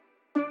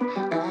Love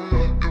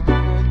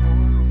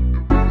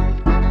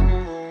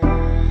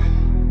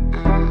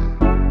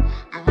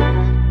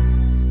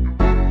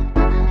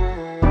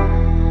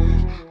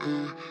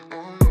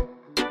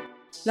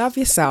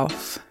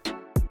yourself.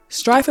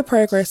 Strive for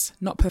progress,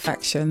 not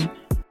perfection.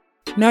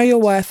 Know your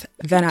worth,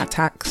 then act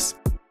tax.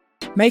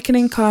 Make an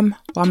income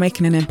while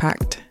making an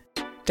impact.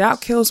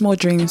 Doubt kills more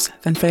dreams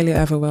than failure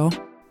ever will.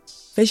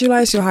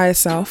 Visualize your higher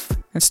self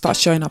and start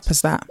showing up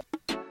as that.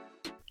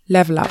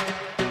 Level up.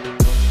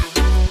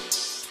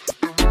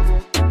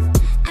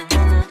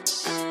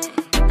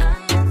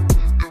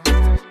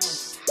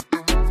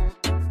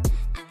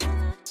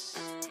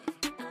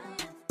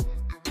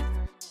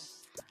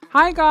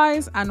 Hi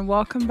guys, and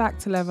welcome back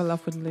to Level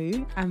Up with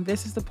Lou, and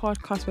this is the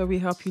podcast where we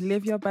help you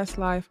live your best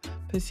life,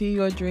 pursue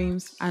your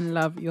dreams, and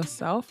love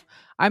yourself.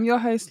 I'm your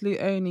host, Lou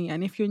Oni,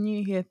 and if you're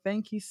new here,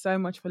 thank you so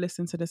much for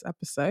listening to this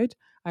episode.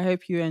 I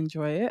hope you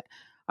enjoy it.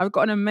 I've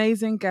got an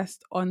amazing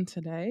guest on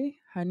today.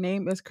 Her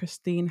name is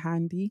Christine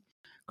Handy.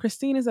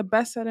 Christine is a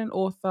best-selling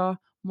author,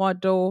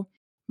 model,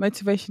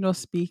 motivational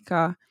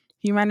speaker,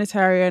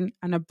 humanitarian,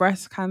 and a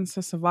breast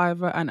cancer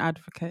survivor and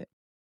advocate.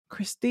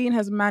 Christine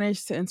has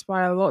managed to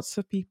inspire lots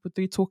of people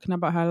through talking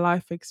about her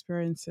life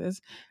experiences,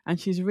 and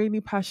she's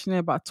really passionate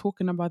about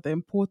talking about the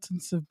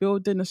importance of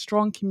building a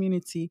strong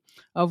community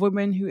of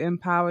women who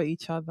empower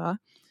each other.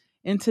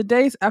 In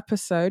today's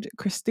episode,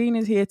 Christine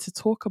is here to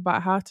talk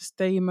about how to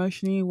stay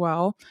emotionally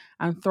well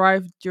and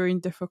thrive during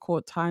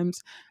difficult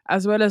times,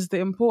 as well as the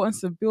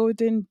importance of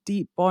building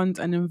deep bonds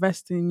and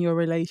investing in your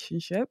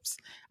relationships,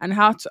 and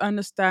how to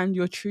understand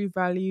your true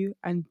value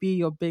and be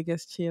your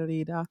biggest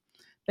cheerleader.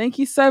 Thank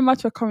you so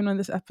much for coming on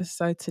this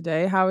episode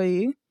today. How are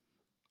you?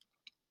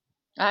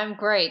 I'm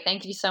great.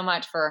 Thank you so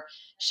much for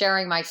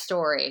sharing my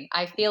story.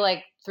 I feel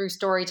like through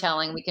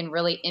storytelling, we can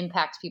really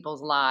impact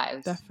people's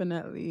lives.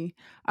 Definitely.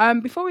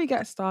 Before we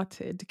get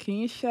started, can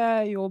you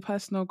share your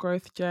personal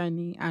growth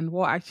journey and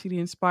what actually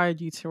inspired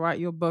you to write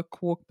your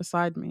book, Walk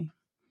Beside Me?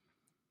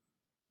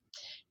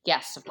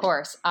 Yes, of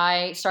course.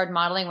 I started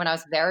modeling when I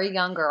was a very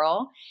young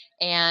girl,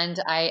 and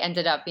I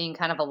ended up being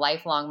kind of a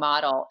lifelong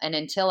model. And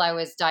until I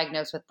was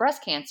diagnosed with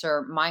breast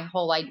cancer, my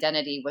whole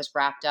identity was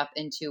wrapped up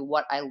into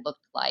what I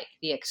looked like,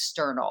 the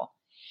external.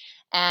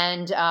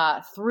 And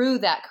through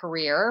that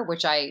career,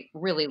 which I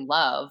really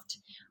loved,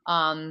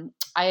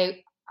 I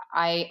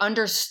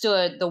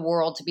understood the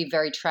world to be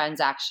very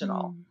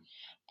transactional.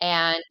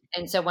 And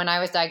so when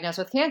I was diagnosed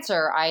with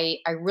cancer, I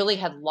really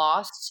had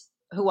lost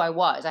who I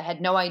was. I had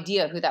no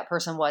idea who that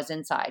person was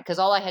inside, because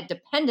all I had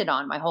depended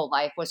on my whole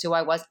life was who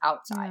I was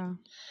outside.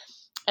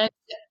 Yeah.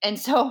 And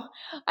so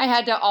I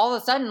had to all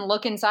of a sudden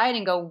look inside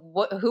and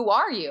go, who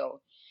are you?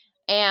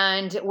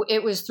 And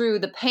it was through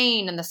the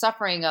pain and the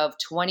suffering of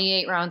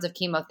 28 rounds of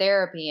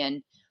chemotherapy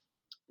and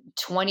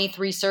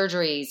 23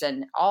 surgeries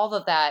and all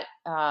of that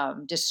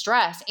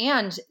distress,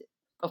 and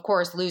of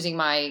course, losing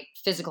my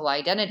physical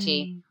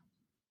identity,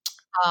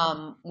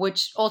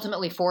 which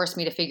ultimately forced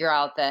me to figure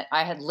out that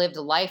I had lived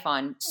a life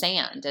on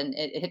sand, and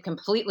it had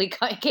completely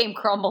came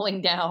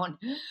crumbling down.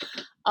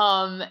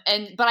 But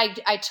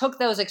I took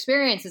those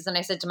experiences and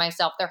I said to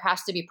myself, there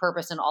has to be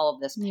purpose in all of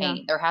this pain.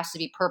 Yeah. There has to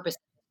be purpose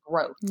in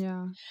growth.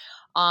 Yeah.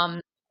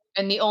 And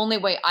the only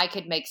way I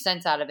could make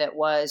sense out of it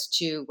was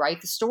to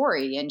write the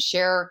story and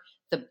share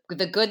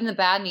the good and the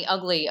bad and the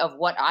ugly of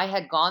what I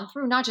had gone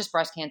through, not just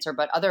breast cancer,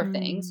 but other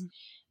things.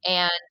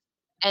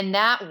 And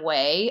that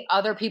way,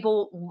 other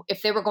people,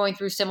 if they were going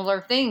through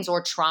similar things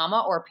or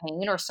trauma or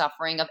pain or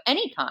suffering of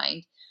any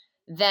kind,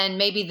 then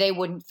maybe they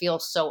wouldn't feel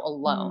so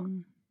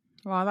alone.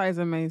 Wow, that is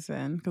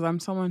amazing, because I'm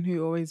someone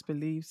who always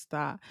believes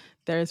that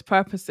there is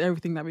purpose to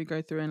everything that we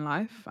go through in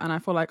life. And I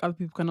feel like other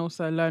people can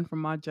also learn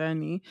from our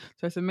journey.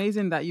 So it's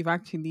amazing that you've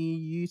actually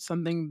used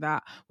something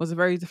that was a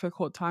very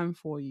difficult time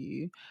for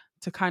you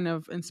to kind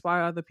of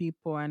inspire other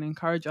people and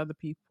encourage other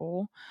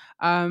people.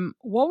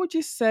 What would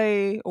you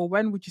say, or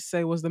when would you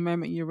say was the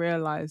moment you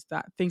realized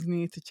that things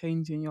needed to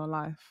change in your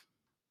life?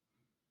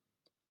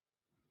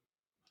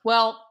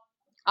 Well,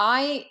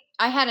 I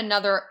had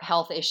another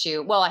health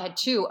issue. Well, I had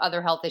two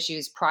other health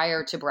issues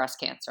prior to breast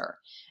cancer.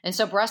 And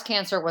so breast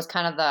cancer was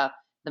kind of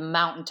the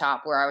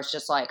mountaintop where I was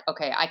just like,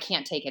 okay, I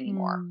can't take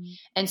anymore.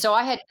 And so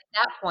I had at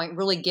that point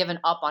really given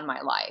up on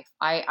my life.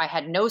 I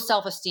had no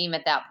self-esteem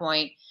at that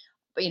point.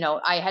 But,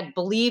 I had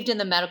believed in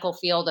the medical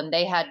field and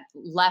they had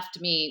left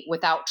me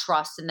without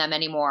trust in them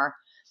anymore.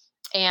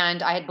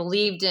 And I had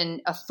believed in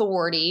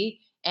authority,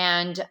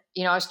 and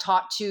I was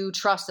taught to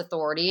trust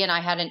authority, and I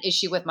had an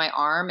issue with my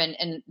arm,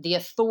 and the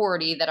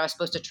authority that I was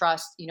supposed to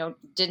trust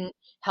didn't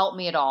help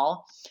me at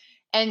all.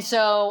 And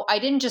so I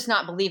didn't just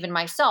not believe in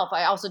myself,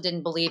 I also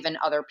didn't believe in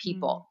other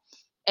people.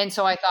 And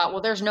so I thought,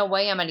 well, there's no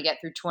way I'm going to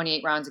get through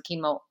 28 rounds of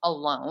chemo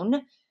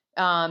alone,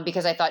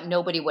 because I thought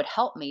nobody would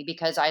help me,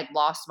 because I had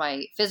lost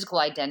my physical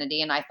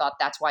identity. And I thought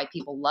that's why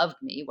people loved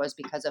me, was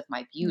because of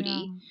my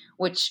beauty,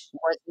 which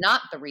was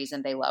not the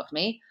reason they loved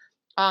me.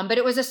 But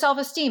it was a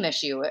self-esteem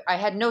issue. I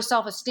had no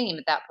self-esteem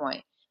at that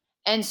point.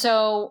 And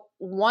so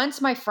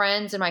once my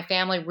friends and my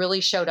family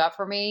really showed up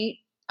for me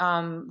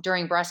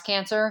during breast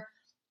cancer,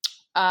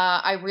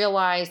 I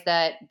realized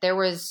that there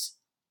was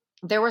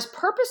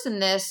purpose in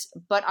this,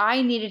 but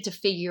I needed to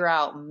figure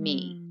out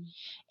me.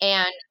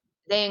 And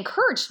they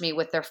encouraged me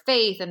with their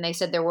faith, and they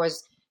said there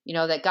was,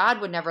 that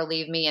God would never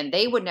leave me and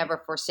they would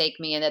never forsake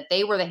me, and that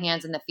they were the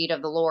hands and the feet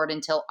of the Lord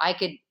until I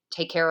could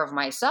take care of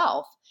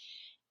myself.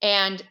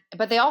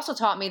 But they also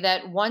taught me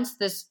that once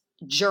this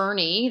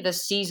journey,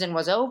 this season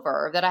was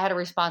over, that I had a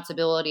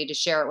responsibility to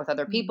share it with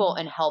other people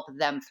and help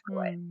them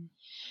through it.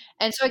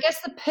 And so I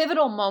guess the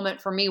pivotal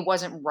moment for me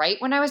wasn't right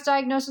when I was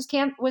diagnosed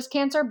with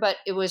cancer, but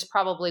it was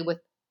probably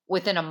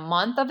within a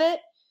month of it,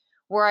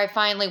 where I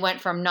finally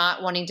went from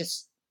not wanting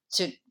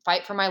to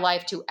fight for my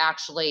life to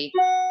actually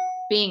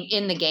being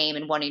in the game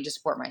and wanting to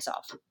support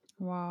myself.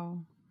 Wow.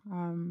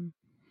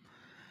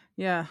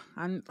 Yeah,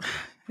 and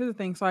here's the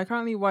thing. So I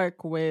currently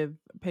work with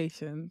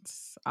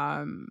patients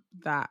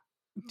that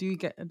do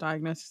get a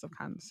diagnosis of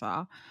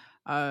cancer.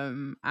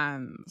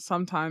 And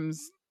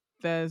sometimes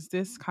there's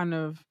this kind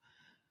of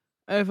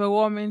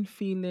overwhelming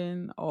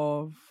feeling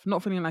of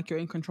not feeling like you're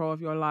in control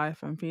of your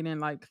life and feeling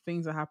like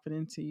things are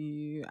happening to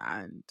you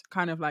and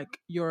kind of like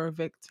you're a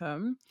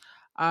victim.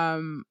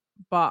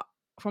 But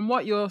from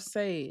what you're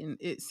saying,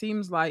 it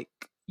seems like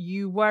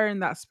you were in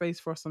that space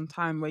for some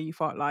time where you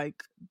felt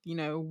like,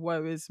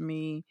 woe is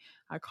me,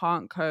 I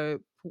can't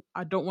cope,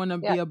 I don't want to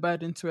be a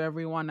burden to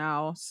everyone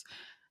else.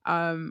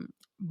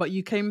 But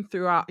you came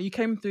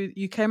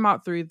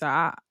out through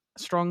that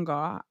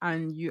stronger,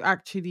 and you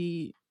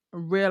actually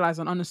realized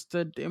and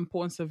understood the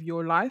importance of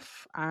your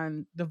life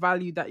and the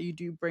value that you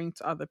do bring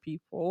to other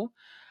people.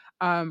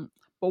 Um,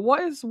 but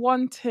what is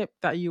one tip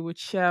that you would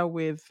share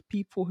with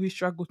people who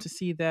struggle to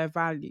see their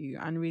value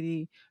and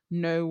really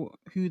know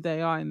who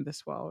they are in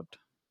this world?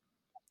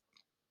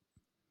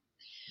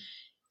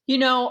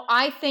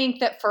 I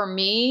think that for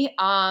me,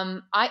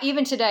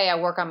 even today I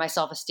work on my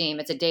self-esteem.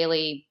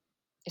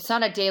 It's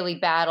not a daily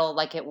battle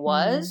like it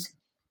was,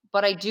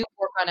 but I do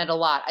work on it a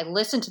lot. I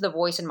listen to the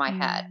voice in my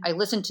head. I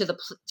listen to the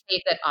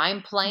tape that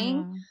I'm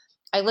playing.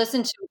 I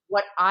listen to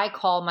what I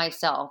call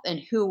myself and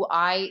who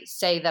I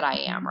say that I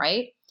am,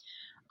 right?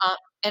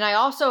 And I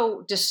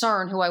also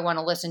discern who I want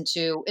to listen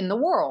to in the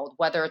world,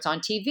 whether it's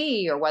on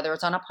TV or whether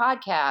it's on a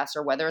podcast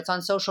or whether it's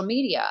on social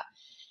media.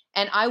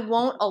 And I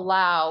won't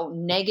allow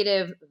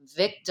negative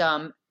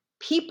victim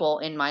people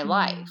in my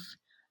life.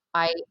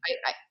 I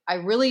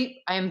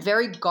am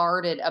very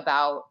guarded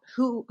about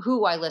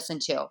who I listen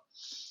to.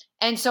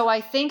 And so I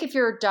think if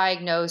you're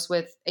diagnosed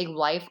with a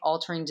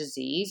life-altering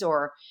disease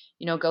or,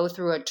 go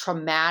through a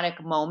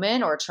traumatic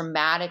moment or a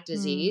traumatic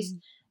disease,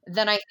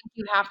 then I think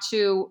you have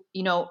to,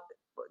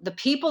 the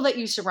people that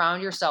you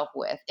surround yourself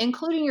with,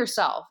 including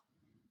yourself,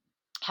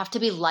 have to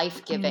be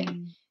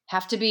life-giving,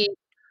 have to be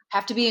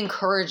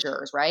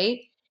encouragers,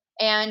 right?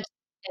 And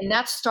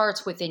that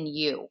starts within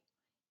you.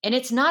 And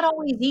it's not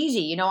always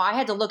easy. I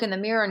had to look in the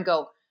mirror and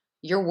go,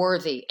 you're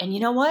worthy. And you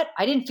know what?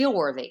 I didn't feel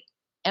worthy.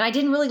 And I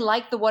didn't really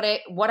like what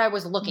I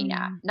was looking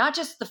at. Not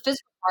just the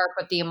physical part,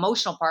 but the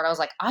emotional part. I was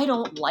like, I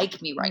don't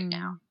like me right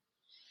now.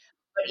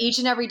 But each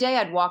and every day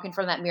I'd walk in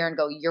front of that mirror and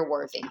go, you're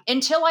worthy,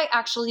 until I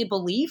actually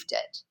believed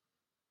it.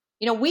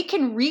 We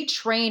can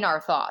retrain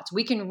our thoughts.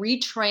 We can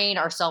retrain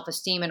our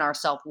self-esteem and our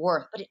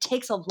self-worth, but it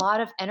takes a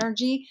lot of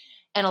energy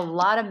and a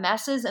lot of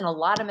messes and a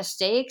lot of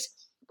mistakes.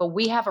 But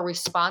we have a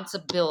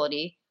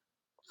responsibility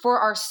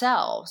for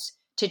ourselves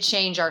to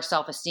change our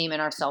self-esteem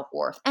and our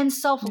self-worth and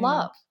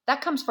self-love. That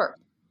comes first.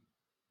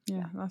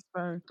 Yeah, that's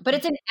very.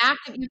 But you have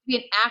to be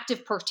an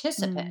active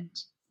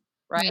participant,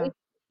 right? Yeah.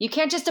 You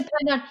can't just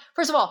depend on,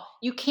 first of all,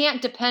 you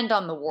can't depend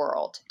on the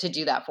world to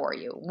do that for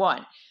you.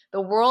 One,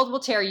 the world will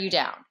tear you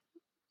down.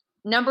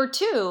 Number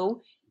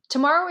two,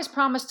 tomorrow is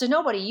promised to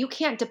nobody. You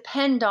can't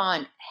depend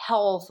on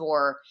health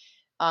or,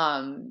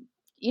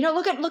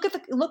 look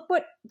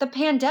what the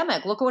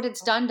pandemic, look what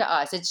it's done to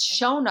us. It's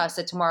shown us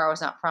that tomorrow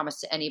is not promised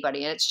to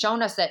anybody. And it's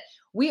shown us that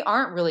we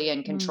aren't really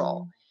in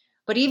control.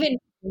 But even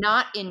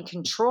not in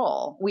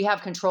control, we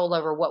have control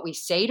over what we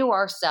say to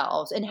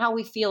ourselves and how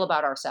we feel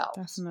about ourselves.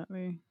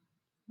 Definitely.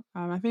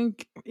 I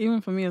think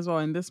even for me as well,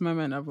 in this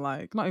moment of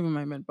like, not even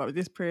moment, but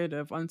this period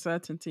of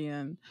uncertainty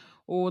and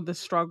all the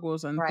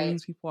struggles and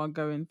things people are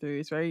going through,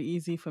 it's very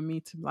easy for me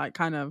to like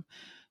kind of,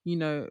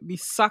 be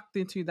sucked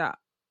into that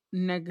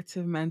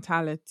negative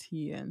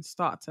mentality and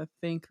start to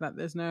think that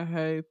there's no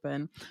hope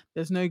and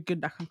there's no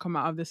good that can come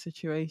out of this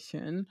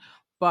situation.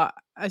 But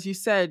as you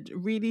said,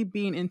 really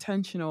being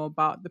intentional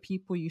about the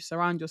people you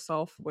surround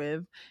yourself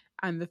with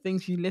and the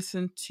things you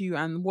listen to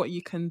and what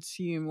you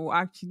consume will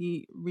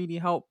actually really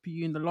help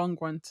you in the long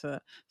run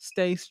to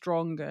stay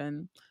strong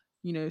and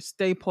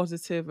stay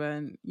positive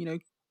and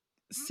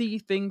see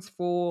things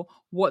for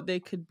what they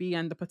could be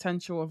and the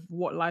potential of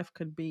what life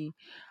could be.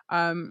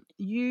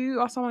 You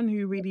are someone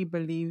who really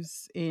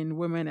believes in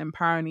women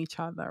empowering each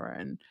other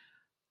and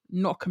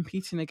not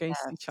competing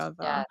against each other.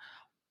 Yes.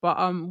 But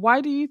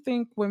why do you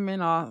think women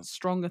are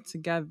stronger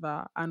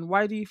together, and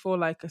why do you feel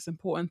like it's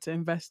important to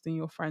invest in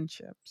your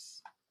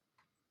friendships?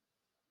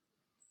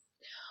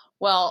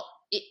 Well,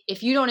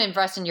 if you don't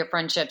invest in your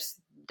friendships,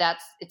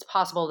 it's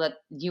possible that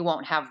you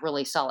won't have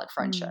really solid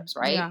friendships,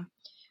 right? Yeah.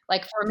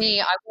 Like for me,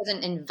 I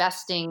wasn't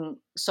investing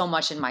so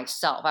much in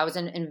myself. I was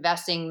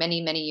investing many,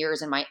 many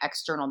years in my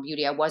external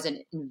beauty. I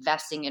wasn't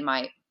investing in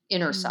my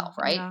inner self,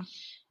 right? Yeah.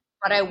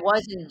 But I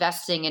was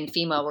investing in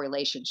female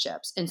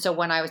relationships. And so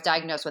when I was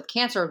diagnosed with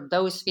cancer,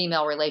 those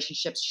female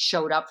relationships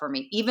showed up for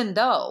me, even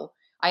though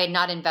I had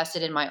not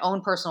invested in my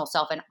own personal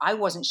self and I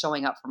wasn't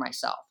showing up for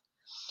myself.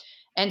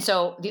 And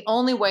so the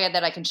only way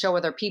that I can show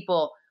other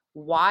people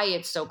why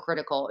it's so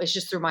critical is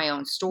just through my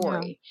own Yeah.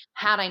 story.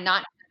 Had I not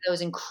had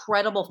those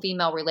incredible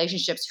female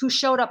relationships who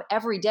showed up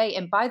every day,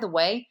 and by the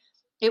way,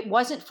 it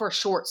wasn't for a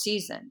short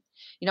season.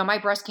 My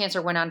breast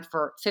cancer went on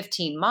for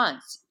 15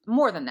 months,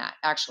 more than that,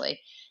 actually.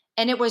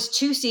 And it was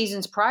 2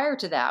 seasons prior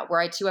to that where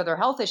I had 2 other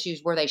health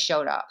issues where they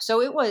showed up.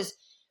 So it was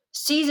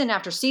season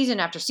after season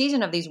after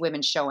season of these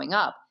women showing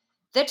up.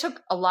 That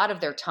took a lot of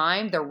their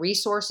time, their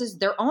resources,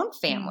 their own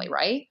family, Mm.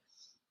 right?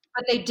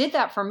 But they did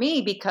that for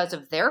me because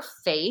of their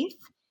faith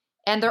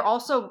and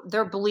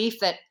their belief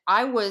that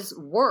I was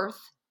worth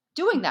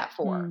doing that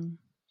for. Mm.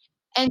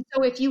 And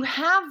so if you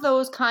have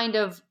those kind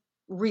of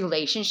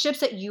relationships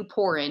that you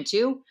pour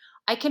into,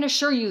 I can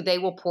assure you they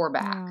will pour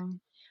back. Yeah.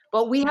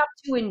 But we have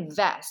to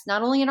invest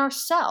not only in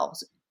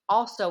ourselves,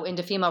 also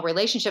into female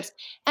relationships.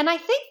 And I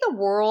think the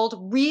world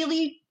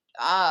really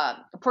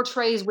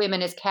portrays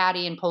women as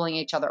catty and pulling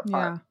each other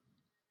apart. Yeah.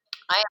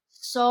 I am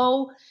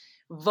so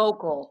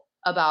vocal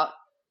about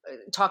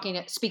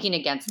speaking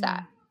against Yeah.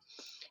 that.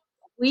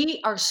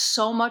 We are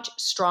so much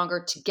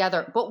stronger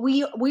together, but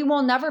we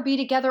will never be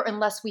together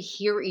unless we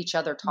hear each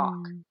other talk.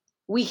 Mm.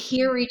 We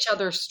hear each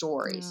other's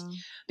stories Yeah.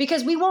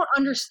 because we won't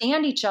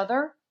understand each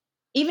other.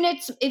 Even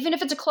if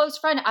it's a close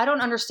friend, I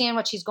don't understand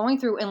what she's going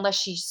through unless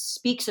she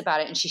speaks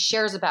about it and she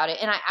shares about it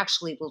and I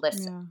actually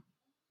listen. Yeah.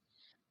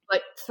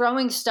 But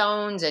throwing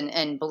stones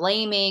and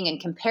blaming and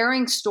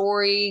comparing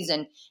stories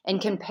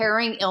and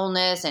comparing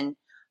illness and,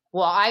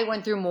 well, I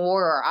went through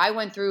more or I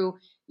went through,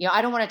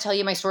 I don't want to tell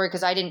you my story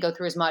because I didn't go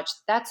through as much.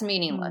 That's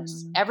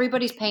meaningless. Mm.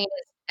 Everybody's pain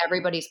is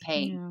everybody's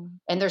pain.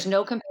 Yeah. And there's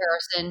no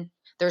comparison.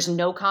 There's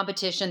no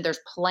competition. There's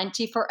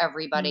plenty for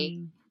everybody.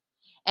 Mm.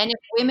 And if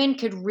women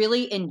could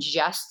really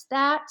ingest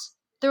that,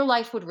 their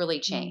life would really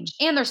Mm. change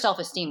and their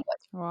self-esteem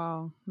would.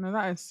 Wow. No,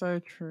 that is so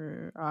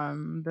true.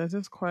 There's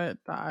this quote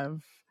that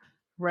I've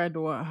read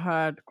or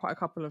heard quite a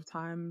couple of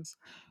times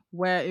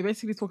where it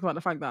basically talks about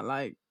the fact that,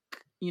 like,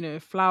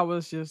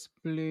 flowers just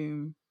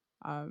bloom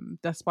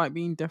despite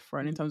being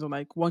different in terms of,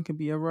 like, one could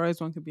be a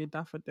rose, one could be a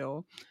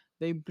daffodil.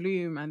 They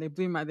bloom and they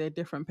bloom at their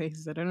different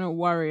paces. They don't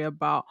worry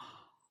about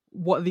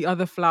what the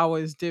other flower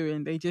is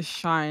doing. They just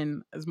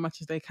shine as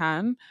much as they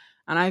can.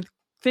 And I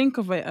think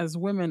of it as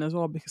women as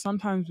well, because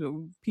sometimes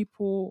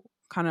people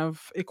kind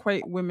of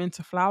equate women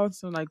to flowers,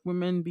 so like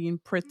women being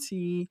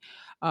pretty,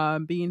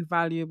 being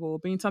valuable,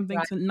 being something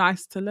Right,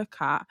 nice to look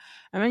at.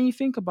 And when you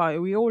think about it,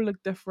 we all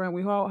look different,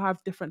 we all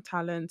have different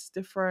talents,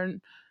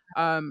 different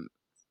um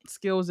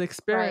skills, right,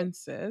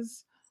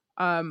 experiences,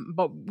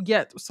 but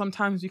yet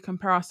sometimes we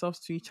compare ourselves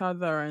to each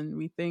other and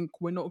we think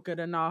we're not good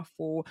enough,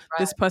 or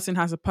this right, person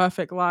has a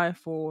perfect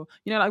life, or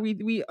like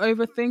we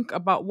overthink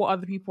about what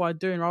other people are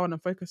doing rather than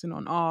focusing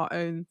on our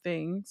own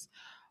things.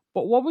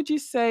 But what would you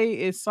say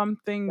is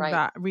something right.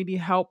 that really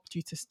helped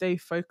you to stay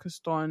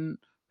focused on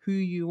who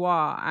you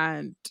are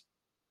and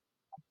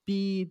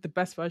be the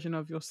best version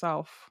of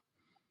yourself?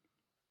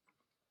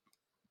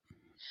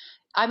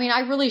 I mean,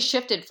 I really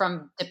shifted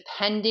from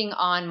depending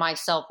on my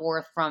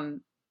self-worth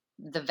from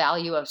the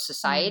value of Mm.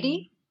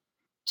 society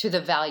to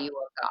the value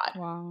of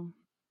God. Wow.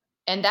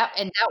 And that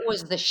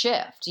was the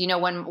shift.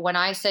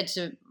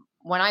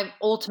 When I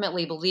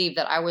ultimately believed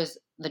that I was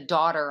the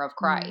daughter of Mm.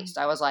 Christ,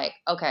 I was like,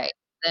 okay,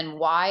 then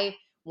why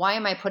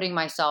am I putting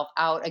myself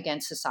out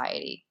against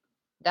society?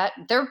 That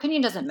their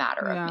opinion doesn't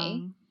matter of Yeah.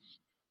 me.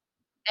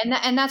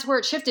 And that's where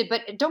it shifted,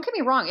 but don't get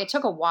me wrong, it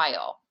took a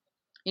while.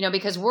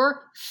 Because we're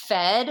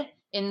fed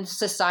in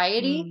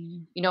society,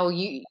 Mm.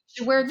 you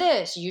should wear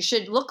this, you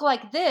should look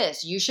like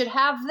this, you should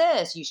have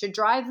this, you should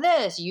drive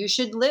this, you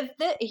should live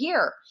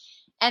here.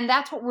 And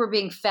that's what we're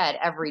being fed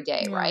every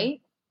day, Yeah.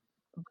 right?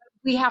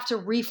 We have to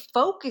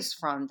refocus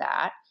from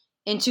that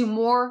into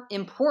more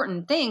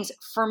important things.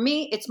 For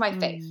me, it's my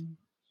faith. Mm.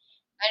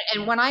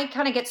 And when I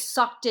kind of get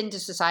sucked into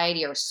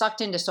society or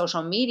sucked into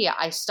social media,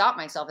 I stop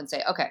myself and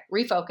say, okay,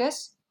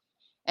 refocus.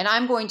 And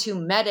I'm going to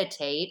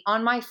meditate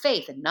on my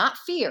faith, not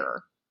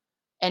fear,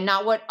 and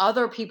not what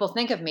other people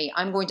think of me.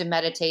 I'm going to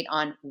meditate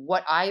on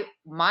what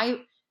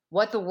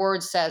the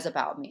word says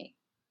about me.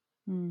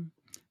 Mm.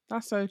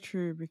 That's so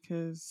true,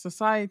 because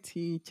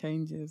society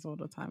changes all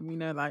the time. We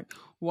know, like,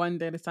 one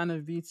day the standard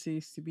of beauty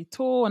is to be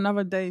tall,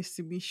 another day is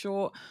to be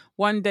short,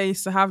 one day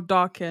is to have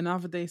dark hair,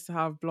 another day is to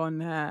have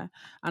blonde hair.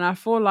 And I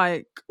feel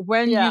like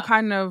when you Yeah.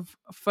 kind of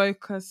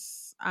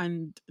focus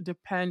and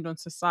depend on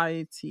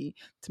society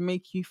to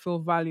make you feel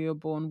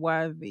valuable and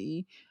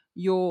worthy,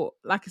 you're,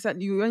 like I said,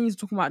 when you were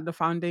talking about the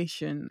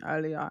foundation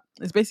earlier,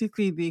 it's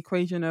basically the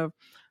equation of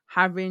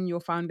having your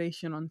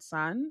foundation on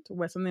sand,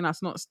 where something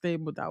that's not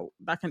stable,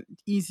 that can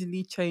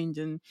easily change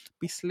and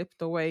be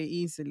slipped away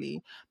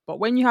easily. But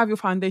when you have your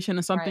foundation on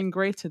Right. something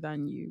greater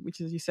than you, which,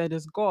 as you said,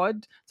 is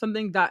God,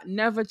 something that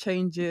never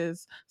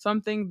changes,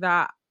 something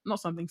that not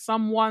something,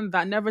 someone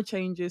that never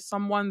changes,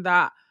 someone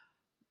that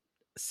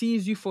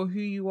sees you for who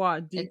you are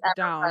It's deep ever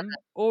down, present.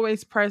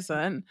 always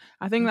present.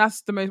 I think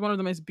that's the most one of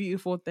the most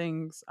beautiful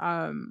things.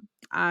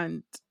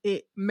 And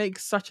it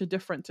makes such a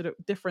difference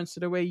to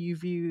the way you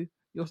view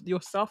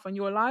yourself and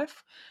your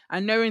life.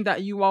 And knowing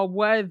that you are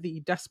worthy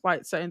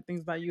despite certain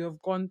things that you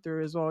have gone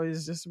through as well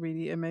is just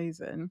really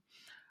amazing.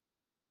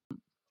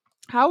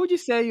 How would you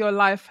say your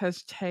life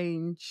has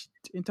changed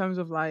in terms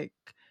of like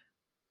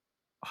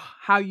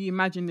how you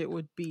imagined it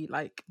would be?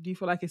 Like, do you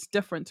feel like it's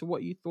different to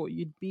what you thought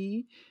you'd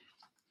be?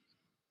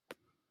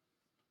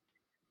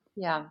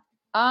 Yeah.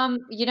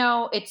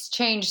 It's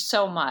changed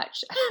so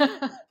much.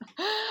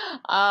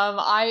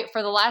 I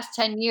for the last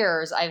 10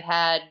 years I've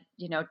had,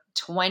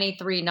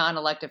 23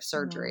 non-elective Wow.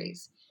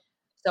 surgeries.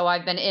 So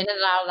I've been in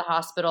and out of the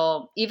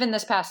hospital. Even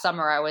this past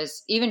summer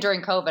even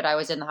during COVID, I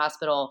was in the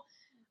hospital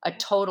a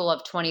total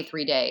of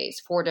 23 days,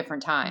 four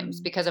different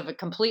times Mm. because of a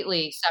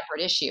completely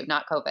separate issue,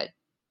 not COVID.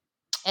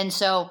 And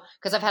so,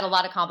 because I've had a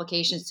lot of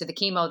complications to the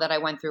chemo that I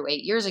went through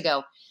 8 years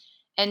ago.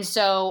 And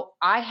so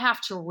I have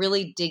to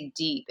really dig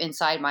deep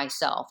inside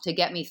myself to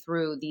get me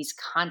through these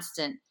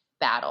constant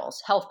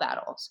battles, health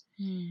battles.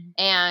 Mm.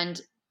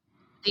 And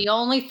the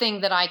only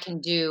thing that I can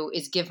do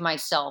is give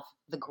myself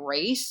the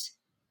grace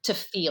to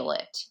feel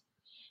it.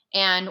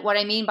 And what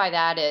I mean by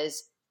that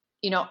is,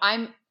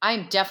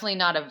 I'm definitely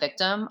not a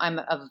victim. I'm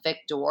a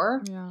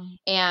victor. Yeah.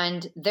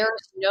 And there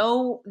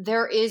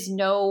is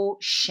no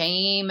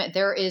shame.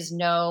 There is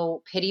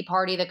no pity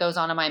party that goes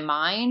on in my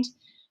mind.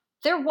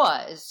 There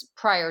was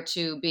prior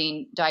to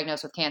being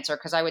diagnosed with cancer,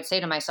 because I would say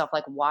to myself,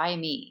 like, why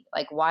me?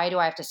 Like, why do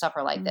I have to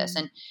suffer like this?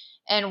 Mm.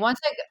 And once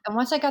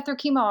I got through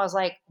chemo, I was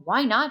like,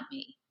 why not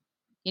me?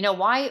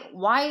 Why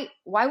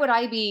would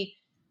I be,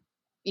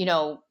 you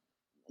know,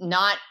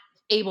 not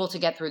able to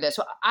get through this?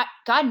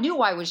 God knew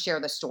I would share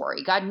the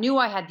story. God knew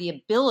I had the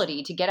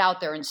ability to get out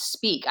there and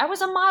speak. I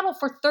was a model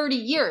for 30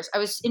 years. I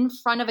was in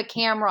front of a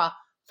camera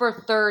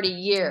for 30 Yeah.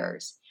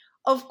 years.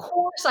 Of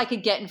course, I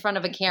could get in front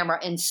of a camera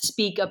and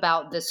speak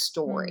about this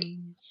story.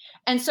 Mm.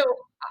 And so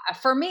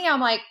for me,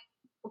 I'm like,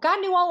 God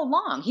knew all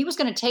along He was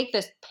going to take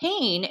this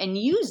pain and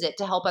use it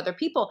to help other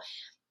people.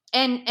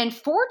 And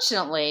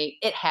fortunately,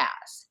 it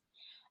has.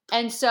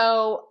 And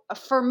so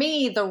for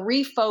me, the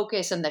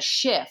refocus and the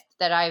shift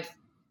that's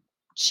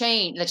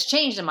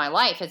changed in my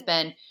life has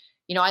been,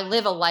 I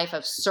live a life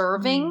of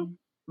serving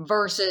Mm.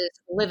 versus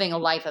living a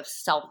life of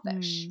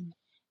selfish. Mm.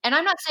 And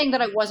I'm not saying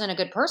that I wasn't a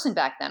good person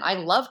back then. I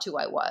loved who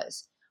I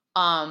was.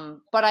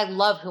 But I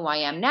love who I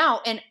am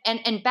now.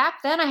 And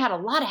back then I had a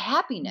lot of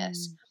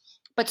happiness, Mm.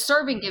 but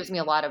serving gives me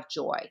a lot of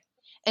joy.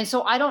 And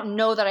so I don't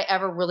know that I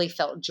ever really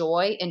felt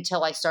joy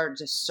until I started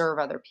to serve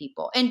other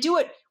people and do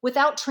it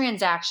without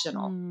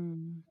transactional.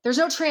 Mm. There's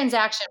no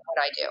transaction in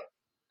what I do.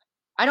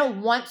 I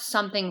don't want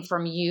something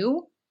from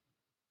you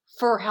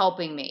for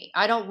helping me.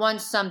 I don't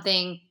want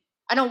something.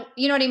 I don't,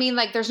 you know what I mean?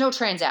 Like there's no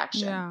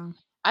transaction. Yeah.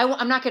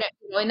 I'm not going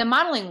to, in the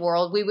modeling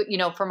world, we would,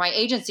 for my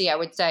agency, I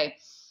would say,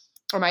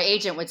 or my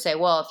agent would say,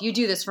 well, if you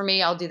do this for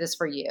me, I'll do this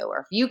for you. Or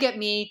if you get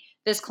me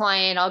this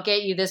client, I'll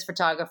get you this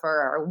photographer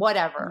or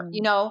whatever.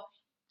 Mm.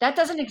 That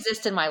doesn't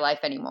exist in my life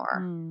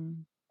anymore.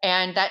 Mm.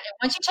 And that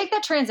once you take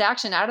that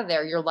transaction out of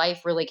there, your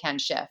life really can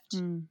shift.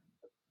 Mm.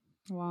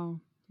 Wow.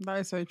 That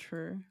is so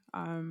true.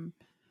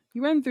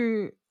 You went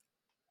through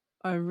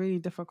a really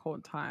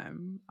difficult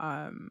time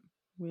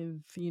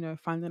with,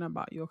 finding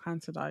about your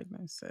cancer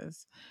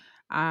diagnosis.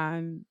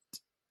 And,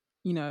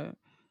 you know,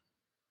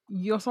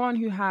 you're someone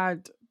who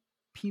had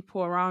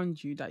people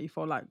around you that you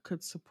felt like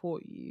could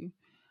support you.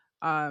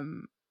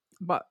 Um,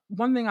 but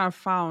one thing I've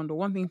found, or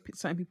one thing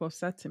certain people have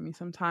said to me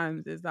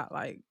sometimes, is that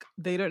like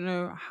they don't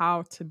know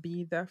how to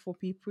be there for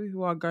people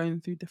who are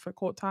going through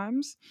difficult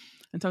times,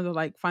 in terms of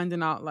like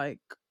finding out like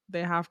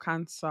they have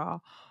cancer,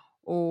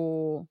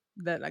 or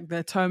that like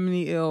they're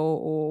terminally ill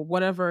or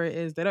whatever it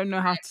is. They don't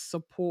know how to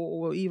support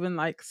or even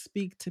like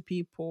speak to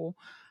people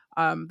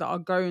that are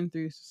going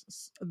through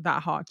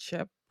that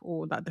hardship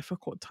or that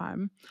difficult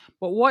time.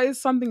 But what is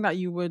something that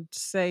you would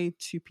say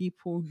to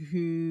people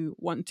who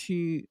want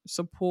to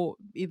support,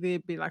 either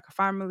it be like a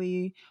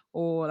family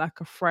or like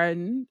a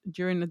friend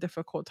during a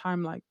difficult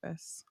time like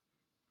this?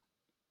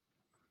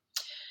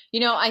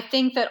 I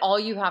think that all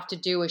you have to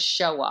do is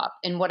show up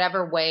in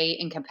whatever way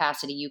and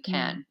capacity you Mm.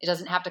 can. It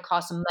doesn't have to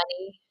cost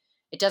money.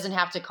 It doesn't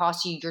have to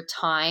cost you your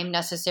time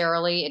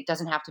necessarily. It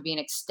doesn't have to be an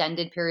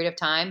extended period of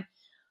time.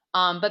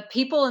 But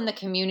people in the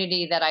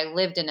community that I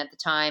lived in at the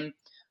time,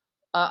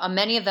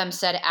 many of them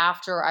said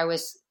after I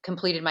was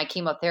completed my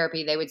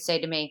chemotherapy, they would say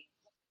to me,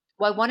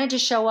 well, I wanted to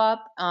show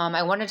up.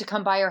 I wanted to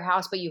come by your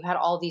house, but you had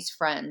all these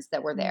friends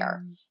that were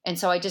there. Mm. And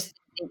so I just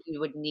didn't think you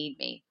would need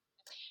me.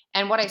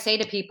 And what I say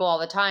to people all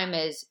the time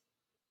is,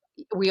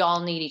 we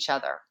all need each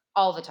other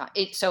all the time.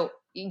 So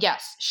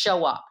yes,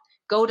 show up,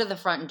 go to the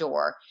front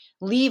door,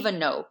 leave a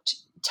note,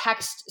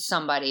 text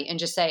somebody and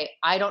just say,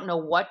 I don't know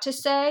what to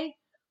say,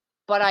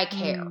 but I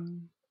care.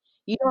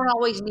 You don't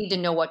always need to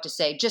know what to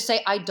say. Just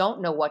say, I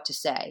don't know what to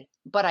say,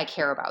 but I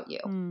care about you.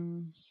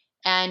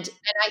 And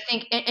I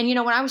think, and you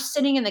know, when I was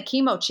sitting in the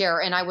chemo chair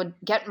and I would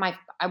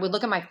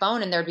look at my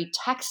phone and there'd be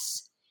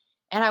texts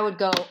and I would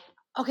go,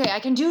 okay, I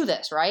can do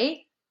this, right?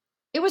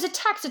 It was a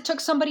text. It took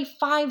somebody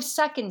 5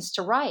 seconds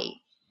to write,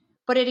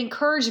 but it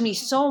encouraged me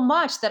so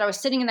much that I was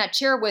sitting in that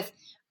chair with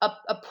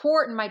a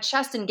port in my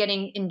chest and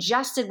getting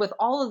ingested with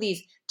all of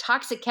these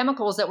toxic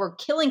chemicals that were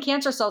killing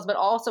cancer cells, but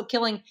also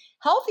killing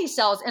healthy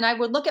cells. And I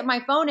would look at my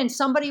phone and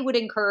somebody would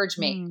encourage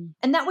me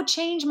and that would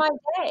change my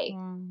day.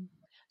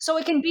 So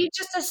it can be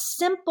just a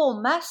simple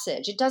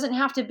message. It doesn't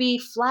have to be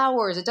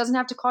flowers. It doesn't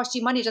have to cost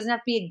you money. It doesn't have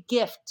to be a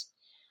gift.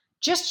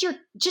 Just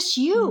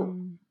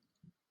you.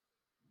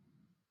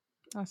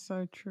 That's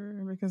so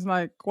true. Because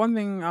like one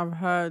thing I've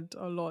heard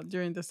a lot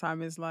during this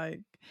time is like,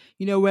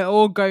 you know, we're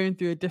all going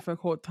through a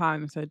difficult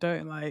time. So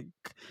don't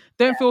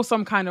feel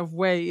some kind of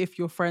way if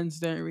your friends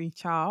don't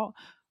reach out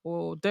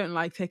or don't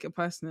like take it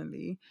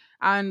personally.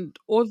 And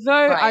although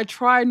I Right.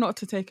 try not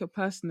to take it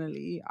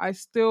personally, I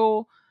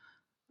still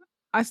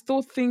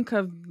think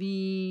of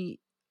the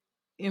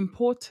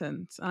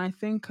importance, and I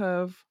think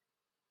of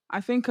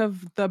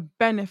the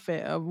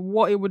benefit of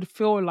what it would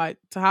feel like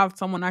to have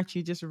someone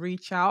actually just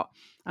reach out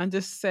and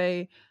just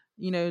say,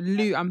 you know,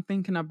 Lou, I'm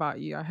thinking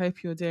about you. I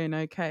hope you're doing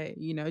okay.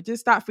 You know,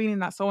 just that feeling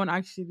that someone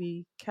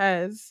actually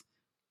cares,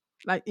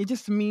 like it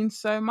just means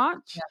so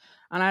much. Yeah.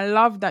 And I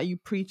love that you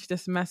preach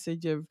this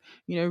message of,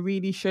 you know,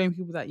 really showing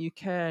people that you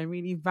care and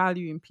really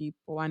valuing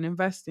people and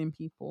invest in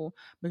people,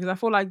 because I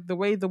feel like the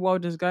way the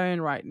world is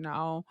going right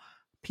now,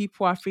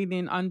 people are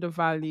feeling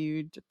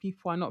undervalued,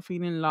 people are not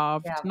feeling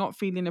loved, Yeah. not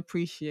feeling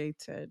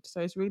appreciated.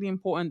 So it's really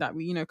important that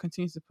we, you know,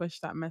 continue to push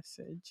that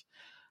message.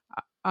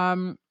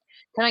 um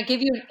Can I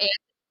give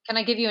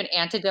you an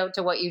antidote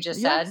to what you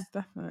just said? yes,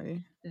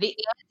 definitely. The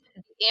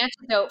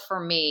antidote for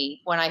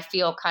me when I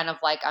feel kind of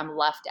like I'm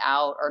left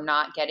out or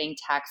not getting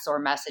texts or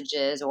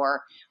messages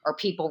or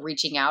people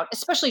reaching out,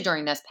 especially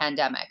during this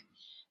pandemic.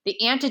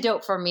 The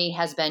antidote for me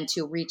has been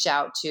to reach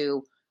out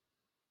to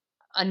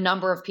a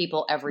number of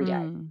people every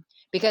day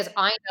because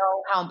I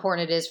know how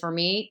important it is for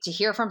me to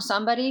hear from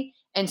somebody.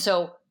 And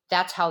so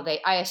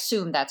I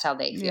assume that's how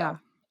they Yeah. feel.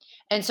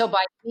 And so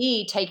by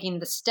me taking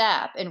the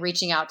step and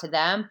reaching out to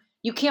them,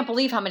 you can't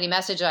believe how many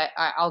messages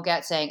I'll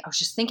get saying, I was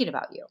just thinking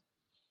about you.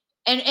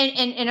 And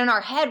in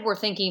our head, we're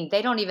thinking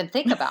they don't even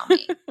think about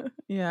me.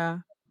 Yeah.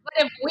 But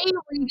if we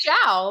reach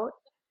out,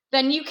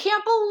 then you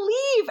can't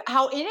believe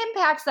how it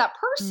impacts that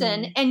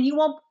person. And you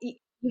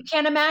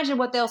can't imagine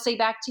what they'll say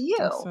back to you.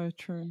 That's so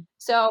true.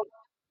 So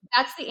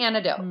that's the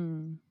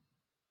antidote.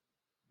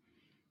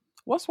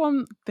 What's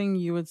one thing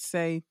you would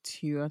say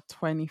to a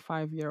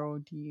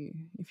 25-year-old you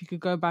if you could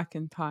go back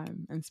in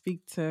time and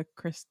speak to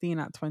Christine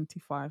at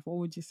 25? What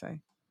would you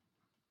say?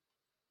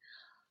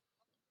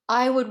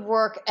 I would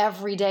work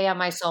every day on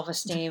my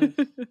self-esteem.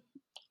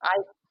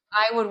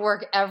 I would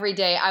work every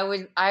day.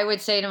 I would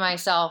say to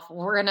myself,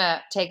 we're going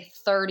to take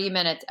 30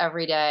 minutes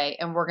every day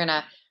and we're going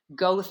to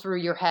go through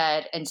your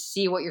head and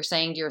see what you're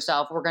saying to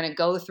yourself. We're going to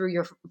go through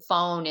your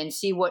phone and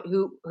see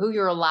who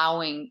you're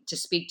allowing to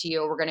speak to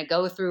you. We're going to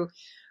go through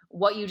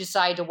what you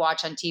decide to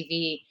watch on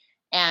TV,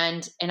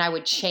 and I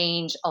would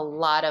change a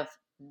lot of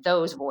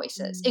those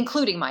voices,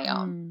 including my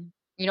own.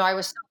 You know, I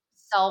was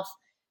self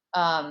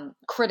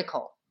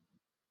critical.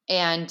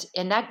 And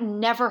that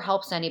never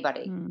helps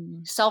anybody.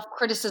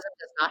 Self-criticism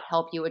does not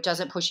help you. It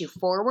doesn't push you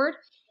forward.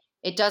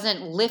 It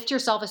doesn't lift your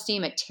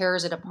self-esteem. It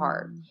tears it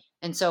apart.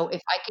 And so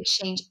if I could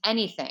change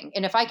anything,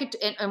 and if I could,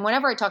 and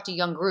whenever I talk to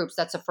young groups,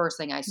 that's the first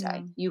thing I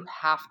say. You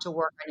have to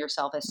work on your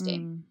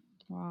self-esteem.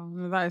 Wow,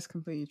 no, that is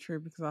completely true,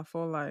 because I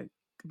feel like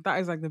that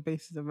is like the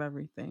basis of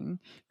everything.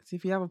 Because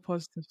if you have a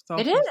positive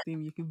It is.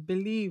 self-esteem, you can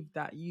believe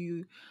that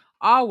you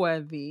are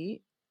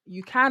worthy,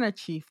 you can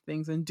achieve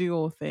things and do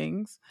all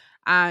things,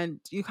 and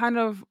you kind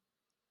of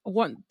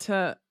want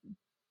to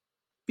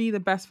be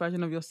the best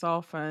version of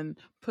yourself and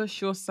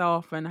push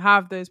yourself and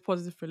have those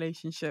positive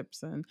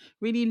relationships and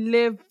really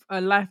live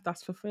a life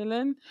that's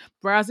fulfilling.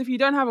 Whereas if you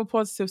don't have a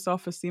positive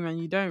self-esteem and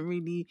you don't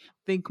really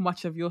think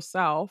much of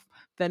yourself,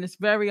 then it's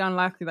very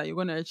unlikely that you're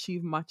going to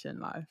achieve much in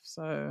life.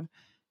 So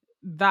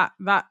that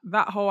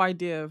whole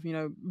idea of, you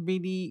know,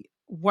 really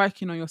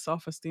working on your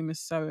self-esteem is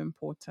so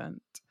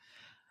important.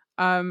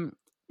 um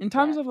in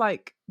terms Yeah. of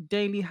like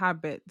daily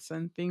habits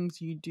and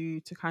things you do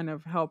to kind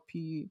of help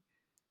you,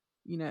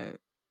 you know,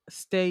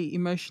 stay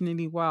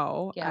emotionally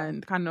well Yeah.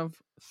 and kind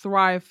of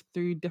thrive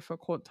through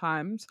difficult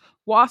times,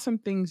 what are some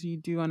things you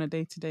do on a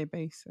day-to-day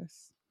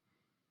basis?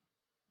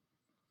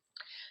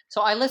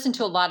 So I listen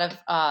to a lot of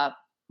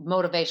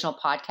motivational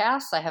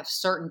podcasts. I have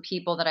certain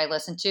people that I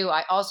listen to.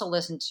 I also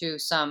listen to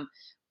some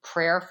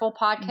prayerful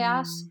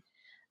podcasts.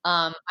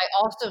 I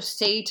also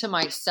say to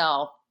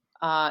myself,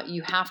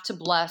 you have to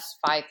bless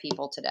 5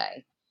 people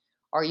today,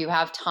 or you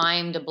have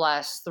time to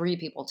bless 3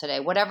 people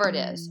today, whatever it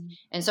is.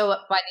 And so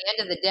by the end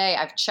of the day,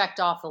 I've checked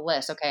off the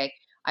list. Okay,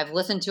 I've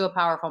listened to a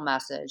powerful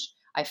message.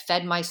 I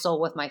fed my soul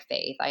with my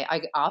faith.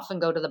 I often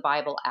go to the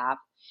Bible app,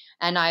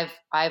 and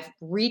I've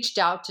reached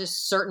out to a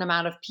certain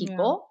amount of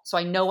people. So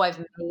I know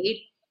I've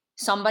made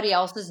somebody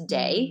else's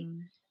day.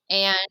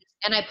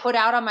 And I put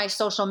out on my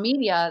social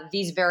media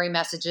these very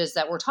messages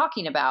that we're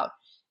talking about.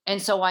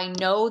 And so I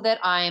know that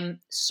I'm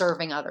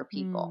serving other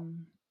people.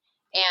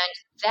 And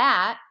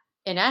that,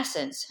 in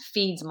essence,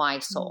 feeds my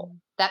soul.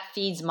 That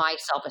feeds my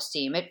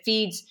self-esteem. It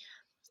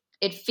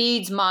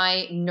feeds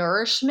my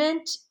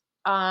nourishment,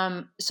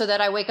 so that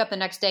I wake up the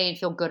next day and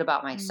feel good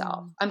about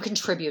myself. I'm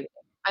contributing.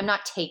 I'm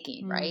not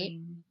taking, right?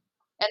 And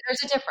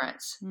there's a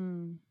difference.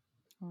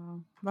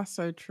 Wow, that's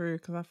so true,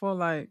 because I feel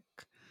like,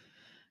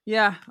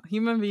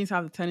 human beings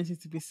have the tendency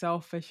to be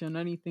selfish and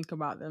only think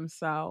about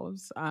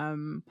themselves.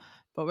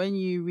 But when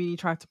you really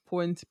try to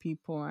pour into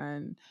people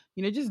and,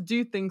 just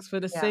do things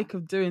for the sake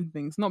of doing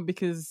things, not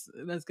because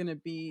there's going to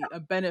be a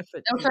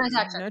benefit No to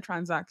transaction. you, no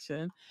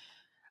transaction,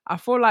 I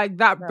feel like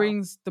that No.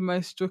 brings the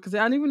most joy, because I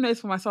don't even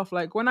notice for myself,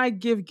 like when I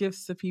give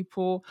gifts to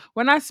people,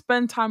 when I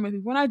spend time with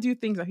people, when I do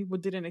things that people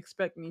didn't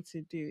expect me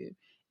to do,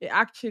 it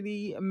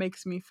actually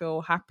makes me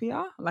feel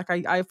happier. Like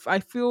I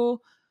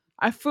feel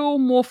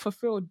more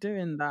fulfilled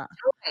doing that.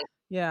 Joy.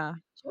 Yeah.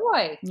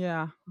 Joy.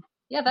 Yeah.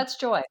 Yeah, that's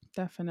joy.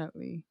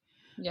 Definitely.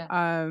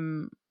 Yeah.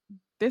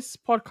 This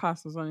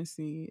podcast has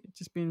honestly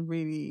just been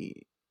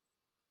really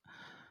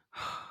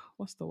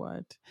what's the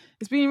word?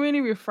 It's been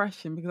really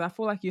refreshing, because I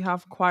feel like you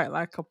have quite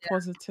like a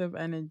positive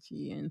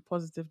energy and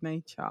positive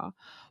nature.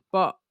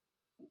 But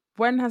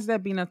when has there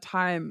been a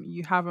time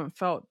you haven't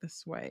felt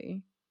this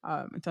way,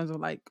 in terms of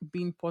like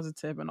being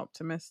positive and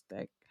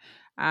optimistic?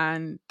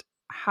 And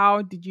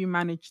how did you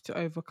manage to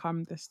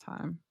overcome this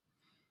time?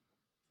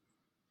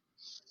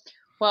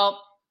 Well,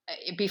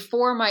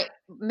 before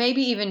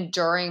maybe even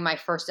during my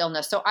first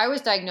illness. So I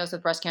was diagnosed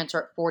with breast cancer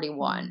at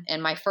 41,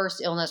 and my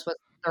first illness was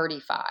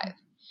 35.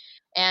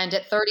 And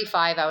at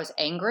 35, I was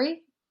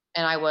angry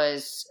and I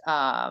was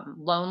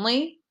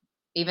lonely,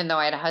 even though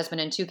I had a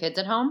husband and 2 kids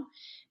at home.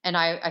 And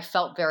I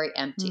felt very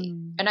empty,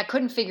 and I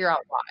couldn't figure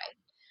out why.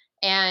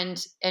 And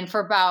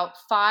for about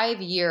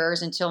 5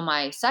 years, until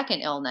my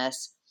second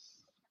illness,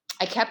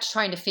 I kept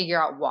trying to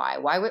figure out why.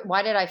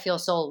 Why did I feel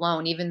so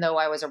alone, even though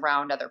I was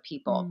around other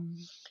people?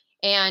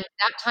 And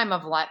that time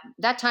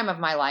of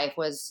my life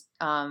was,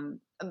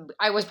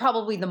 I was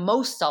probably the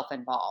most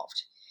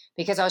self-involved,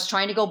 because I was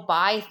trying to go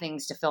buy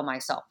things to fill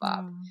myself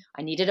up.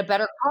 I needed a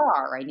better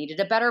car. I needed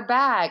a better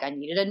bag. I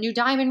needed a new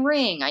diamond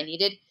ring. I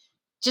needed,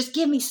 just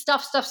give me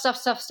stuff.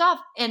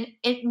 And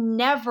it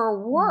never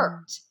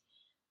worked.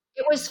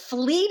 It was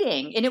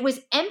fleeting and it was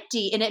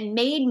empty, and it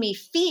made me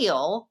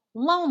feel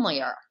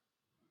lonelier.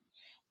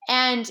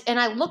 And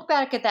I look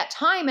back at that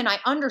time and I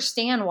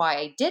understand why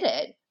I did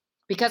it,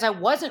 because I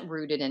wasn't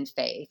rooted in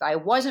faith. I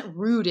wasn't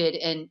rooted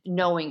in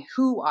knowing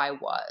who I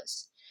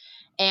was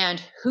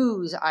and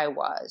whose I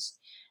was.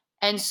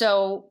 And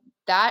so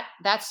that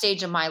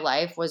stage of my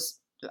life was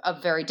a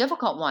very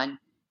difficult one.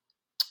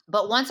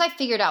 But once I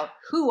figured out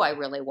who I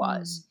really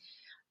was,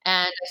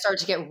 and I started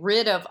to get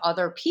rid of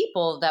other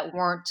people that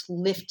weren't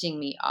lifting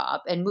me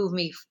up and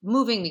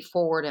moving me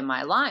forward in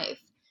my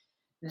life,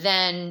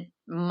 then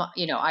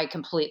I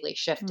completely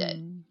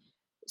shifted.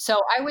 So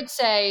I would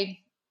say,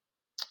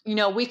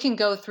 we can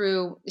go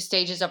through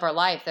stages of our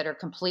life that are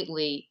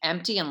completely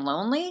empty and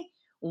lonely,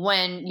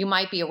 when you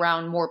might be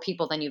around more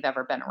people than you've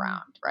ever been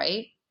around,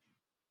 right?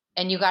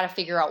 And you got to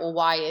figure out, well,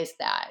 why is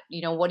that?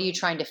 What are you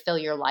trying to fill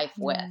your life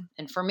with?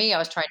 And for me, I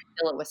was trying to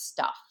fill it with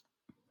stuff.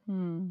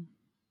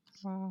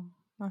 Wow,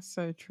 that's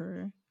so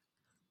true.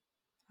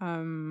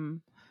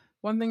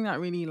 One thing that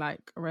really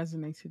like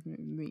resonated with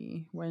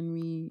me when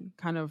we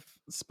kind of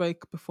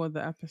spoke before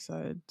the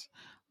episode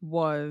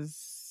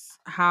was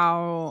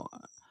how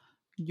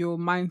your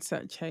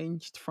mindset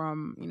changed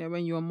from,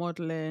 when you were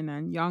modeling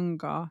and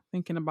younger,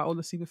 thinking about all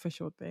the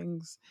superficial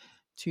things,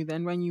 to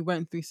then when you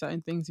went through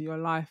certain things in your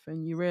life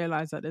and you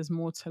realize that there's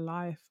more to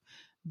life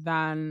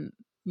than,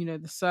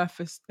 the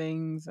surface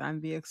things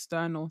and the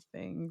external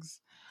things.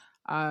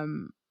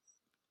 And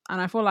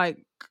I feel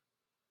like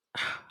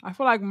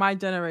my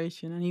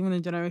generation and even the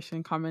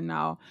generation coming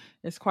now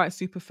is quite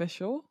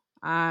superficial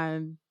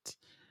and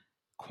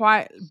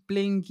quite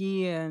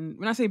blingy. And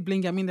when I say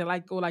blingy, I mean they're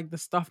like all like the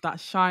stuff that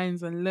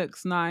shines and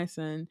looks nice,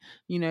 and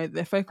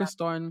they're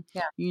focused on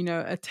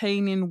Yeah.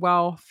 attaining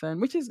wealth,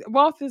 and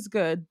wealth is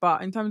good,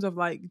 but in terms of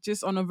like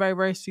just on a very,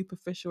 very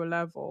superficial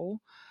level.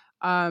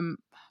 um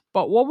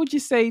but what would you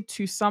say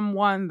to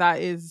someone that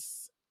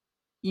is,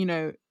 you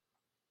know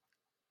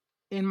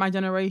in my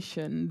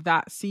generation,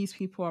 that sees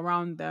people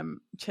around them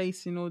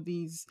chasing all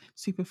these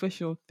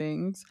superficial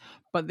things,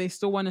 but they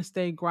still want to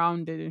stay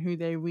grounded in who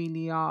they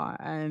really are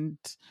and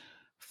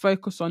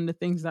focus on the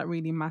things that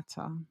really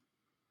matter?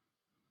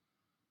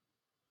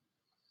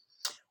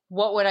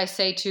 What would I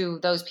say to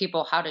those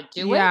people how to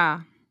do it?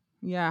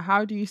 Yeah,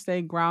 how do you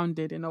stay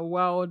grounded in a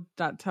world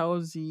that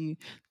tells you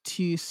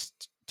to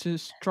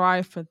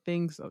strive for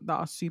things that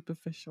are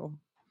superficial?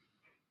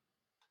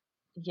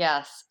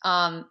 Yes.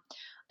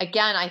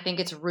 Again, I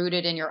think it's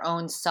rooted in your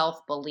own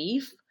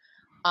self-belief.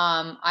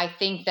 I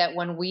think that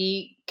when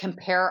we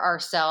compare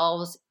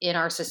ourselves in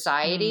our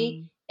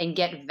society and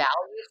get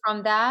value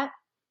from that,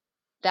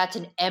 that's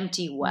an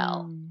empty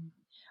well.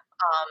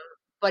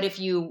 But if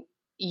you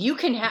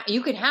can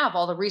have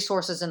all the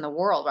resources in the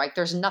world, right?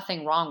 There's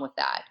nothing wrong with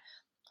that.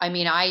 I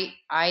mean,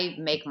 I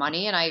make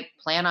money and I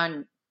plan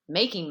on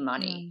making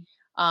money.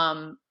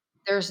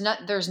 There's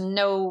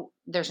no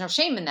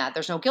shame in that.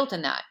 There's no guilt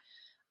in that.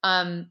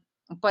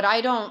 But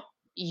I don't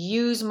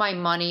use my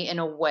money in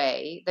a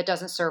way that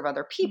doesn't serve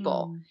other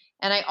people.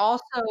 And I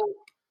also,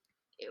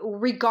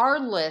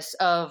 regardless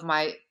of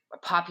my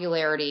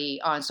popularity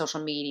on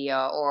social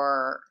media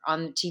or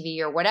on TV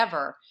or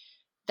whatever,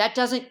 that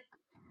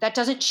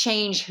doesn't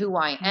change who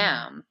I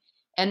am.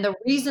 And the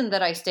reason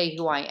that I stay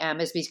who I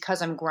am is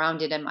because I'm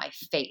grounded in my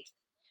faith,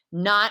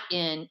 not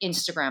in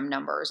Instagram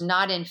numbers,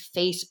 not in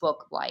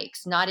Facebook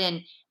likes, not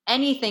in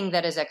anything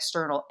that is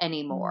external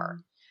anymore.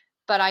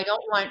 But I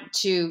don't want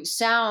to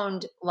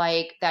sound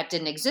like that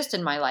didn't exist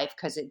in my life,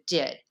 because it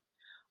did.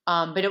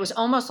 But it was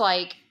almost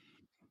like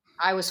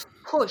I was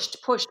pushed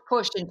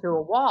into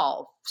a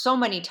wall so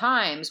many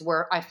times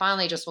where I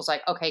finally just was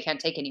like, okay, I can't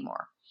take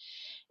anymore.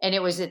 And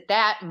it was at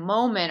that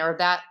moment or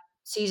that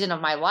season of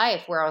my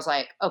life where I was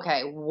like,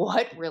 okay,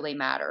 what really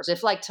matters?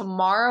 If like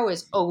tomorrow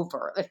is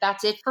over, if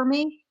that's it for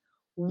me,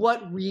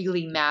 what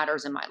really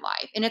matters in my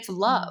life? And it's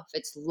love.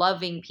 It's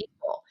loving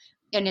people,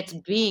 and it's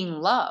being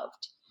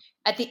loved.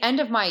 At the end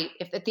of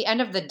at the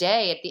end of the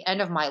day, at the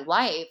end of my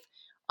life,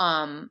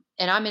 and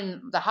I'm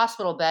in the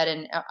hospital bed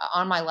and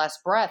on my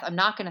last breath, I'm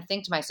not going to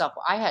think to myself,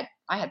 well,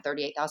 I had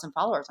 38,000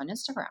 followers on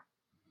Instagram.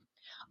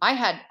 I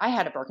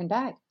had a Birkin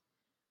bag.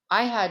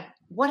 I had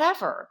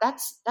whatever.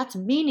 That's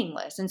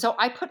meaningless. And so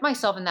I put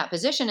myself in that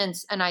position,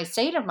 and I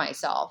say to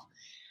myself,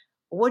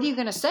 what are you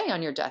going to say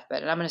on your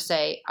deathbed? And I'm going to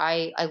say,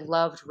 I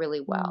loved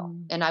really well,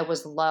 and I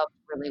was loved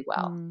really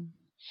well.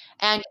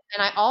 And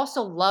I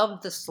also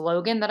love the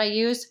slogan that I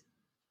use.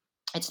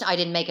 I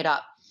didn't make it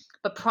up,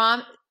 but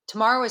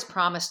tomorrow is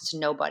promised to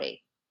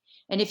nobody.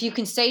 And if you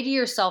can say to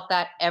yourself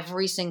that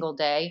every single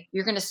day,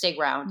 you're going to stay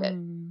grounded,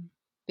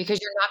 because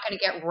you're not going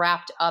to get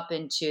wrapped up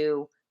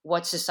into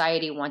what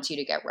society wants you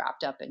to get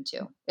wrapped up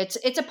into. It's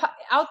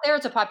out there.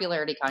 It's a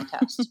popularity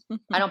contest.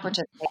 I don't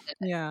participate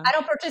in it. Yeah. I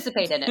don't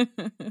participate in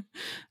it.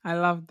 I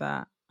love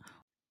that.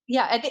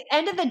 Yeah. At the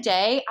end of the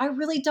day, I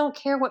really don't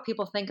care what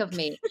people think of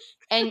me.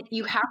 And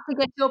you have to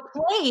get to a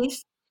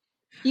place.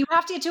 You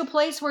have to get to a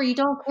place where you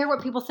don't care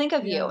what people think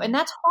of you. And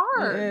that's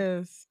hard. It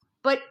is.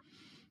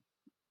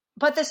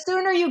 But the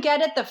sooner you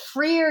get it, the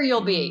freer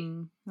you'll be.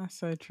 That's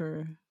so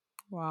true.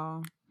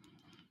 Wow.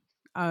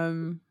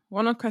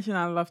 One of the questions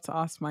I love to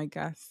ask my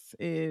guests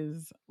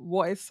is,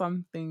 what is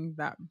something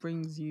that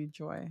brings you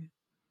joy?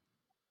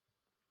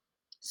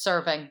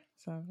 Serving.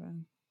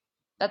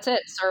 That's it.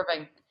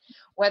 Serving.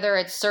 Whether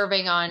it's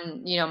serving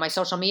on, my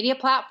social media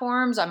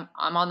platforms, I'm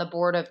on the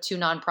board of 2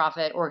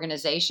 nonprofit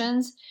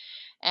organizations,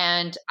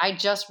 and I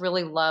just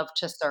really love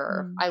to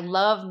serve. I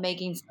love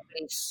making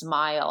somebody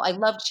smile. I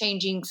love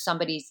changing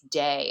somebody's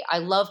day. I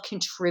love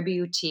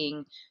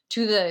contributing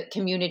to the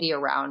community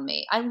around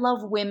me. I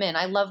love women.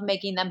 I love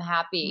making them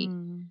happy.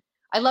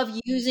 I love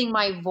using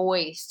my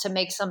voice to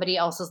make somebody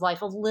else's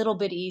life a little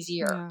bit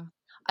easier.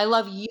 I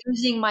love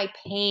using my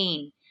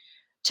pain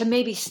to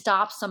maybe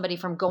stop somebody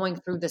from going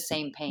through the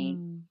same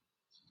pain.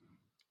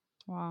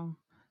 Wow.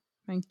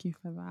 Thank you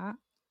for that.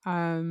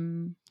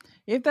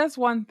 If there's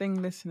one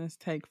thing listeners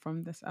take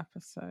from this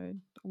episode,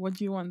 what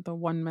do you want the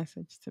one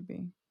message to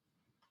be?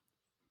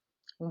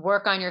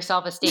 Work on your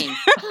self-esteem.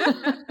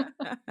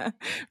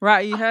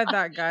 Right, you heard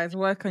that, guys.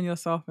 Work on your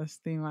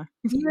self-esteem.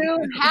 You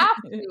have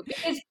to,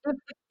 because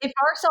if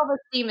our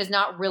self-esteem is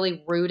not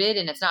really rooted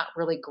and it's not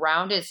really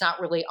grounded, it's not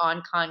really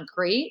on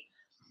concrete,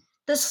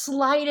 the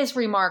slightest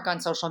remark on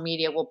social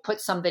media will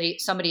put somebody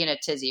in a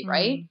tizzy,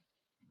 right?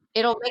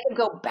 It'll make them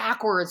go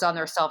backwards on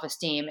their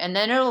self-esteem, and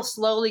then it'll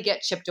slowly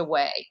get chipped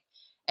away.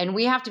 And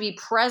we have to be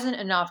present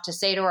enough to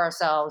say to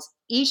ourselves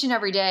each and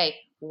every day,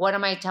 what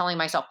am I telling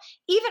myself?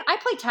 Even I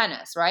play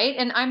tennis, right?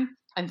 And I'm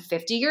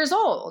 50 years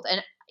old,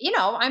 and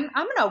I'm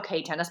an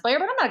okay tennis player,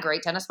 but I'm not a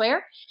great tennis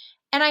player.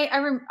 And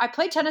I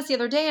played tennis the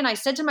other day, and I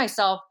said to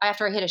myself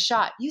after I hit a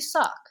shot, "You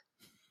suck."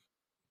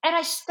 And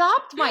I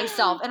stopped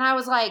myself, and I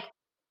was like,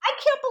 I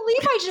can't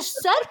believe I just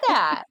said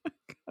that.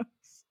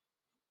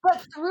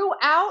 But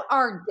throughout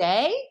our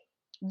day,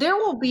 there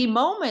will be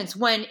moments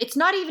when it's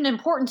not even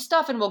important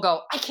stuff, and we'll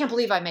go, I can't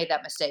believe I made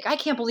that mistake. I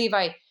can't believe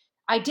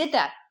I did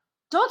that.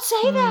 Don't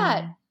say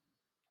that.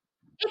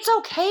 It's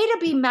okay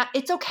to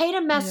it's okay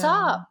to mess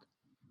up.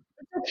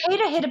 It's okay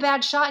to hit a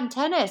bad shot in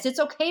tennis. It's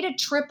okay to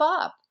trip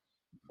up.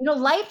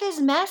 Life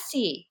is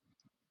messy,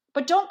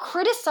 but don't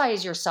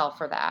criticize yourself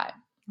for that.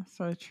 That's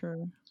so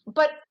true.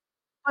 But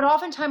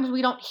oftentimes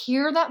we don't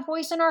hear that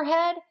voice in our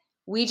head.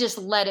 We just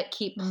let it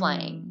keep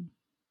playing.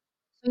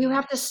 You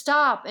have to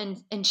stop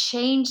and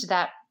change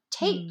that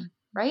tape,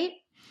 right?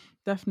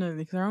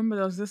 Definitely. Because I remember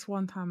there was this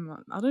one time,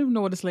 I don't even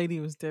know what this lady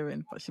was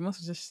doing, but she must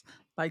have just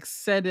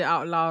said it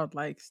out loud.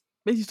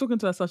 Basically talking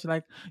to herself, she's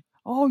like,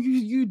 oh,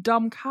 you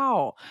dumb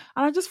cow.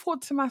 And I just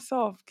thought to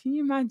myself, can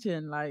you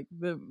imagine like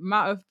the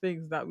amount of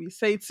things that we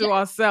say Yeah, to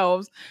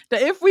ourselves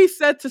that if we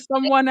said to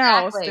someone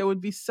else, they exactly.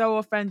 would be so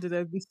offended,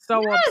 they'd be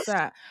so Yes.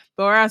 upset.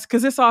 But whereas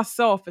because it's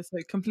ourselves, it's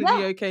like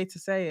completely Yeah. okay to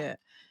say it.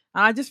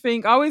 And I just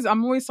think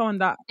I'm always someone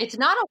that, It's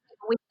not okay.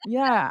 We,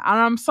 yeah, and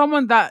I'm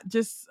someone that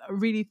just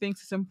really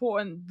thinks it's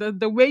important.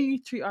 The way you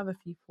treat other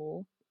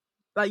people,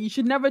 like you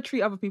should never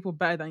treat other people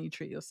better than you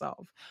treat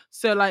yourself.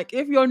 So like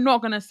if you're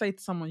not gonna say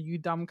to someone you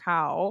dumb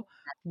cow,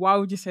 why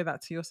would you say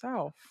that to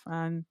yourself?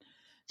 And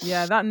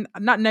yeah,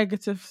 that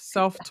negative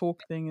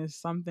self-talk thing is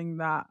something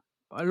that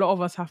a lot of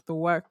us have to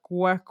work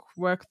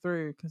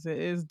through because it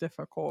is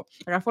difficult.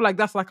 Like I feel like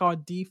that's like our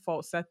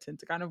default setting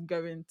to kind of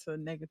go into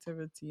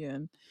negativity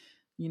and,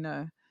 you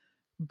know,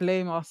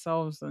 blame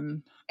ourselves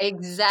and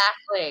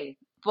exactly.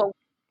 But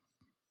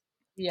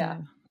yeah.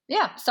 yeah.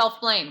 Yeah. Self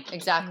blame.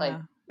 Exactly.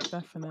 Yeah,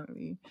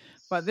 definitely.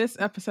 But this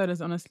episode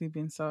has honestly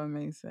been so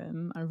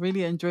amazing. I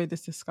really enjoyed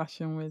this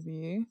discussion with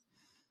you.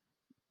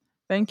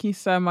 Thank you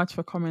so much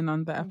for coming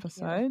on the Thank you.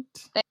 episode.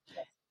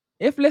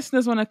 If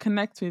listeners want to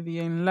connect with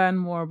you and learn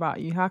more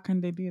about you, how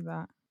can they do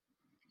that?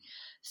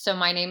 So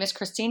my name is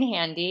Christine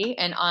Handy,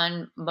 and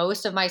on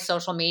most of my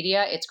social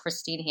media, it's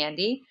Christine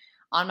Handy.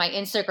 On my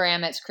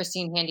Instagram, it's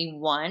Christine Handy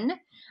 1.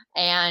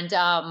 And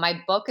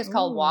my book is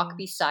called Walk Oh.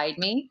 Beside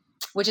Me,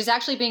 which is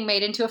actually being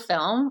made into a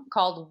film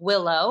called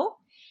Willow.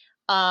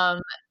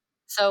 Um,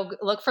 so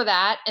look for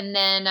that. And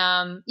then,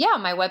 yeah,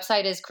 my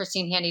website is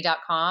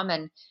christinehandy.com.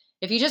 And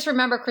if you just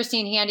remember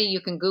Christine Handy, you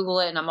can Google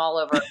it, and I'm all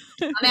over.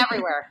 I'm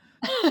everywhere.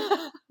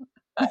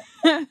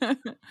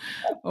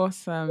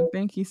 Awesome.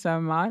 Thank you so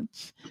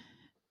much.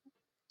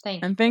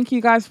 Thank you. And thank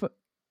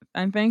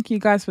you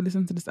guys for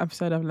listening to this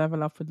episode of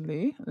Level Up with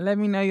Lou. Let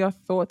me know your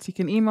thoughts. You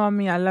can email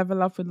me at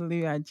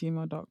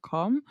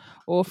levelupwithlou@gmail.com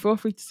or feel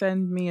free to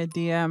send me a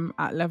DM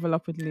at Level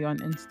Up with Lou on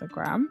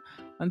Instagram.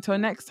 Until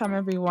next time,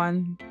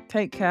 everyone,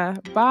 take care.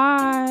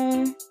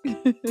 Bye.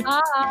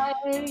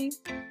 Bye.